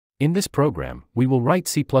In this program, we will write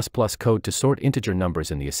C++ code to sort integer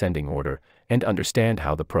numbers in the ascending order, and understand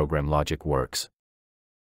how the program logic works.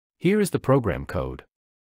 Here is the program code.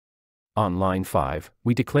 On line 5,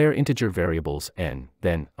 we declare integer variables n,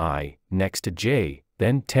 then I, next to j,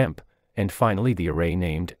 then temp, and finally the array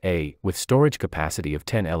named A with storage capacity of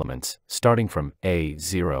 10 elements, starting from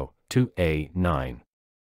A0 to A9.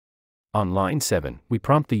 On line 7, we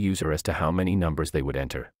prompt the user as to how many numbers they would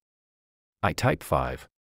enter. I type 5.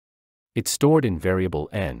 It's stored in variable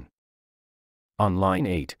n. On line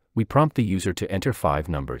 8, we prompt the user to enter 5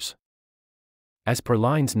 numbers. As per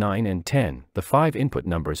lines 9 and 10, the 5 input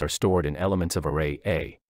numbers are stored in elements of array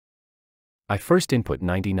A. I first input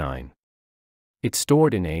 99. It's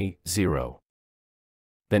stored in A0.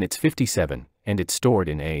 Then it's 57, and it's stored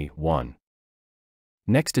in A1.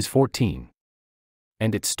 Next is 14.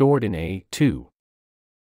 And it's stored in A2.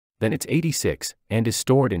 Then it's 86, and is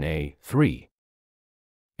stored in A3.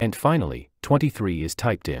 And finally, 23 is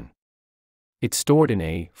typed in. It's stored in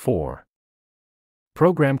A4.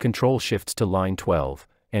 Program control shifts to line 12,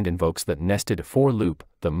 and invokes the nested for loop,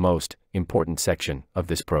 the most important section of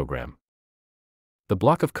this program. The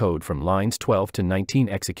block of code from lines 12 to 19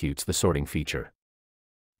 executes the sorting feature.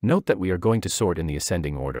 Note that we are going to sort in the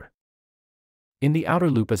ascending order. In the outer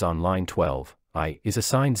loop as on line 12, I is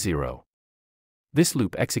assigned 0. This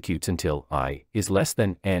loop executes until I is less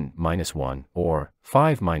than n-1 or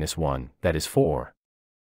 5-1, that is 4.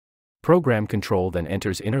 Program control then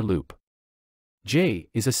enters inner loop. J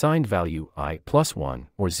is assigned value I plus 1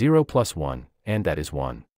 or 0 plus 1, and that is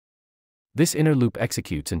 1. This inner loop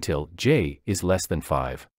executes until j is less than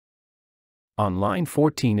 5. On line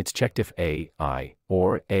 14 it's checked if ai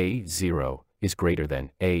or a0 is greater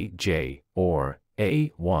than aj or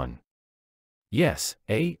a1. Yes,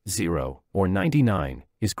 a0 or 99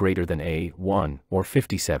 is greater than a1 or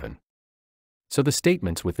 57. So the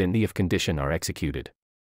statements within the if condition are executed.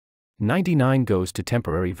 99 goes to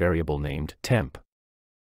temporary variable named temp.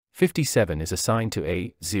 57 is assigned to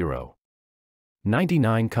a0.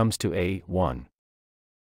 99 comes to a1.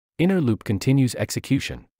 Inner loop continues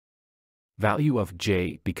execution. Value of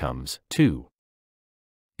j becomes 2.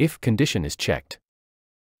 If condition is checked.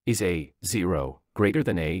 Is a0 greater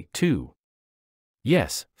than a2?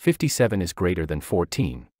 Yes, 57 is greater than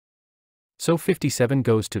 14. So 57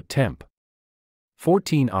 goes to temp.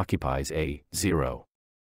 14 occupies a0.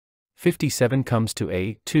 57 comes to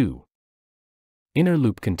a2. Inner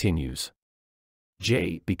loop continues.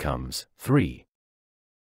 J becomes 3.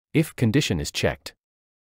 If condition is checked.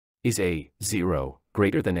 Is a0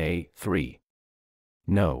 greater than a3?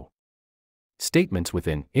 No. Statements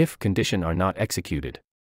within if condition are not executed.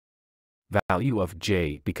 Value of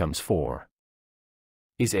j becomes 4.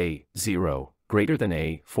 Is a0 greater than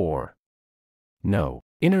a4? No.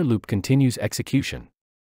 Inner loop continues execution.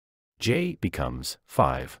 J becomes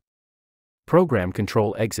 5. Program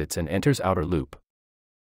control exits and enters outer loop.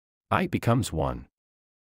 I becomes 1.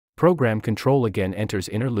 Program control again enters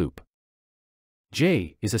inner loop.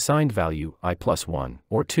 J is assigned value I plus 1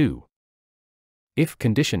 or 2. If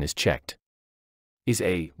condition is checked. Is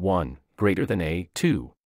a1 greater than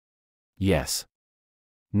a2? Yes.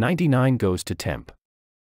 99 goes to temp.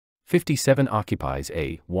 57 occupies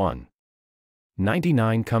a1.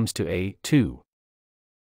 99 comes to a2.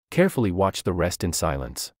 Carefully watch the rest in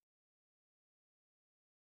silence.